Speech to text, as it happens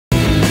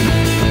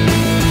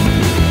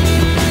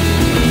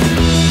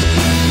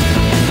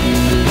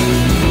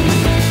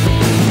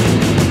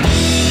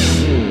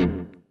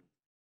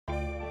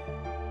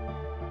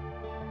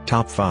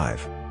Top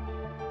 5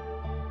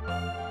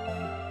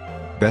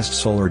 Best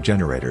solar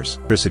generators.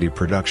 Electricity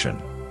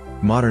production.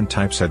 Modern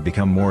types have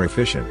become more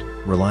efficient,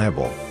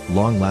 reliable,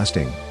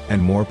 long-lasting,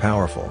 and more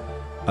powerful.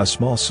 A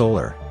small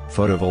solar,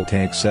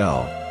 photovoltaic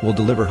cell will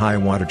deliver high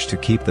wattage to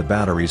keep the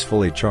batteries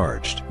fully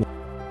charged.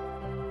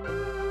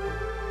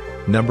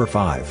 Number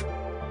 5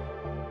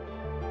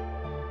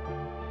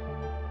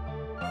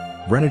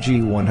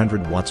 Renogy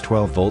 100 watts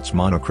 12 volts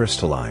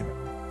monocrystalline.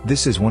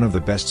 This is one of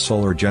the best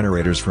solar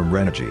generators from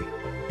Renogy.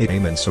 It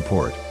aim and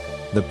support.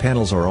 The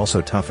panels are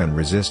also tough and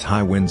resist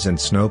high winds and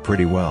snow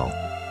pretty well.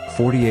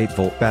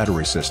 48-volt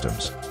battery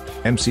systems.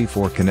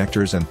 MC4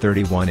 connectors and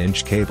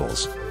 31-inch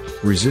cables.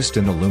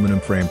 Resistant aluminum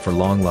frame for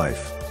long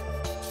life.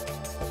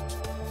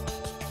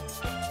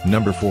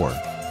 Number 4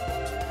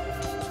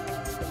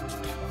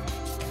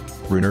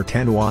 Wegner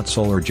 10 watt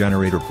solar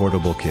generator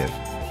portable kit.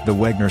 The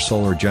Wegner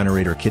solar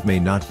generator kit may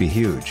not be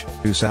huge,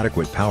 produce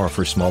adequate power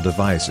for small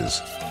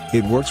devices.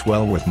 It works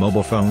well with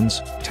mobile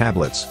phones,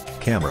 tablets,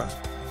 camera.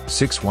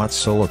 6 watts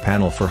solar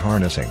panel for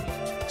harnessing.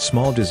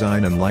 Small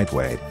design and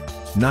lightweight.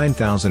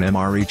 9000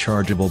 mAh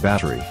rechargeable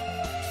battery.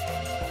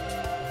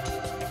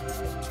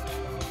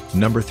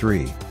 Number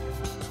 3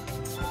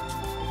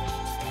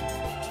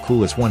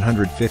 Coolest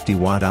 150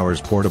 watt-hours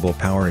portable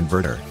power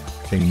inverter.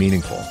 Thing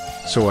meaningful,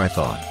 so I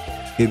thought.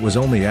 It was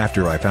only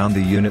after I found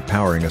the unit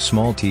powering a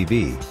small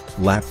TV,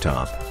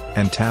 laptop,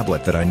 and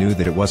tablet that I knew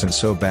that it wasn't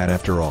so bad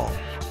after all.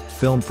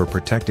 Film for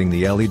protecting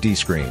the LED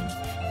screen.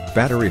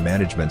 Battery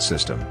management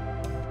system.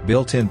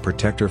 Built-in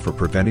protector for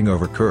preventing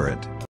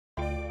overcurrent.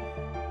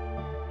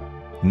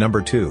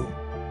 Number 2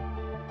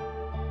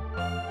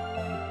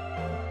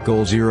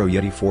 Goal Zero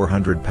Yeti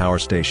 400 Power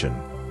Station.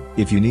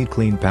 If you need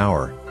clean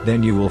power,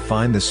 then you will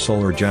find this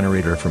solar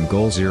generator from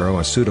Goal Zero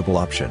a suitable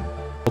option.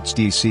 Volts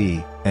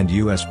DC, and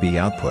USB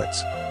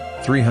outputs.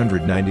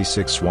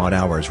 396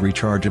 watt-hours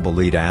rechargeable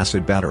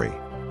lead-acid battery.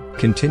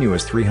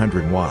 Continuous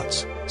 300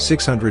 watts,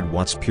 600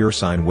 watts pure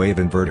sine wave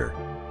inverter.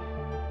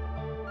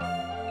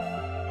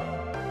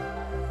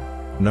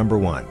 Number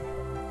 1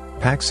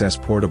 Paxess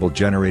Portable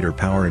Generator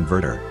Power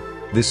Inverter.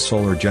 This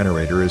solar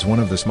generator is one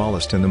of the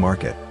smallest in the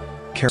market.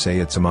 Say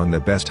it's among the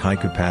best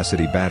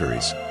high-capacity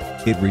batteries.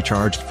 It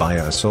recharged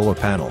via a solar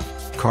panel,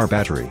 car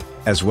battery,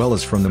 as well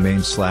as from the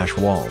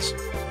mains/walls.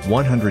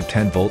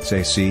 110 volts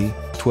AC,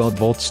 12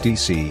 volts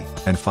DC,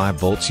 and 5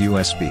 volts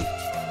USB.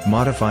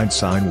 Modified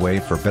sine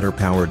wave for better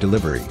power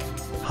delivery.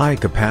 High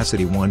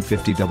capacity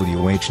 150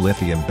 Wh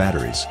lithium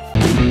batteries.